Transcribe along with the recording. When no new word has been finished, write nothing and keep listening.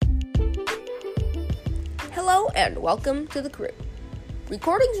Hello and welcome to the crew.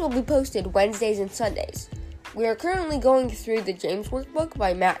 Recordings will be posted Wednesdays and Sundays. We are currently going through the James Workbook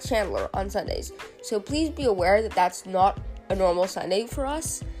by Matt Chandler on Sundays, so please be aware that that's not a normal Sunday for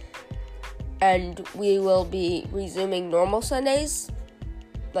us, and we will be resuming normal Sundays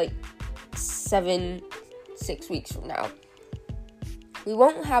like 6 weeks from now. We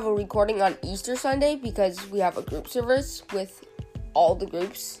won't have a recording on Easter Sunday because we have a group service with all the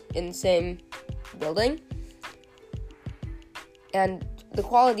groups in the same building. And the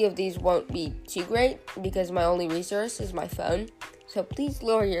quality of these won't be too great because my only resource is my phone. So please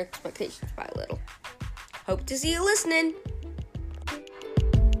lower your expectations by a little. Hope to see you listening.